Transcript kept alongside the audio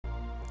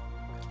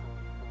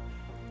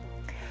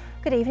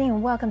Good evening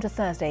and welcome to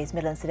Thursday's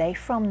Midlands Today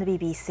from the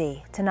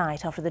BBC.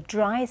 Tonight, after the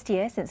driest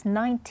year since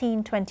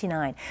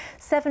 1929,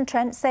 Severn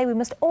Trent say we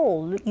must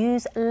all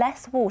use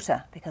less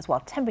water because while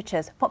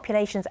temperatures,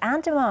 populations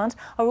and demand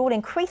are all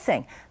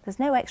increasing, there's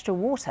no extra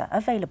water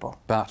available.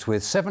 But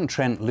with Severn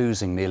Trent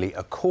losing nearly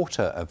a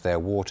quarter of their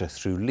water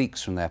through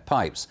leaks from their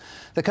pipes,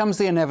 there comes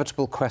the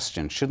inevitable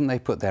question, shouldn't they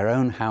put their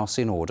own house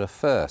in order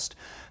first?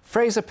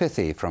 Fraser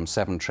Pithy from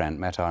Severn Trent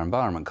met our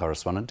environment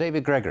correspondent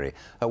David Gregory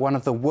at one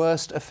of the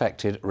worst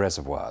affected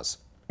reservoirs.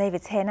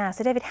 David's here now.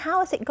 So David, how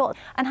has it got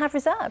and have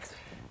reserves?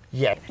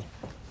 Yeah.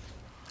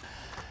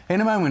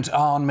 In a moment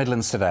on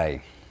Midlands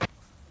Today.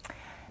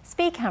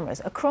 Speed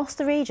cameras across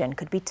the region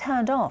could be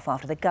turned off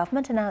after the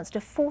government announced a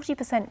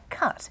 40%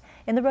 cut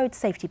in the road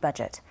safety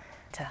budget.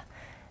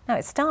 Now,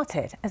 it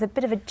started as a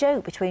bit of a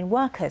joke between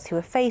workers who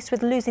were faced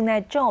with losing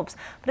their jobs,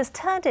 but has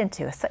turned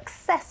into a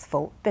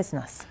successful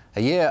business.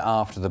 A year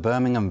after the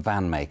Birmingham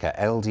van maker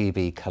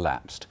LDV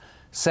collapsed,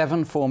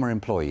 7 former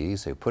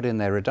employees who put in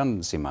their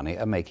redundancy money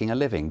are making a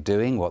living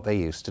doing what they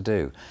used to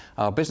do.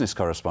 Our business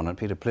correspondent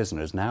Peter Plisner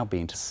has now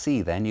been to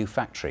see their new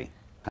factory.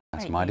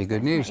 That's mighty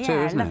good news too,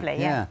 isn't it? Lovely,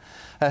 yeah.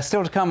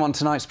 Still to come on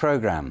tonight's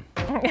programme.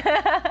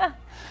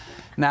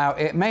 Now,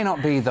 it may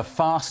not be the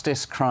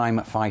fastest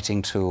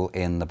crime-fighting tool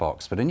in the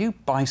box, but a new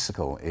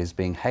bicycle is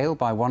being hailed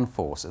by one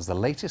force as the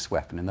latest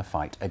weapon in the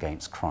fight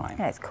against crime.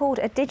 Yeah, it's called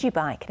a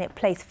digibike and it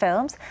plays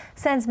films,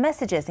 sends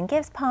messages and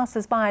gives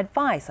passers-by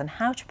advice on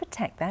how to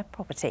protect their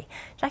property.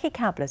 Jackie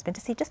Cabler's been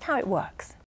to see just how it works.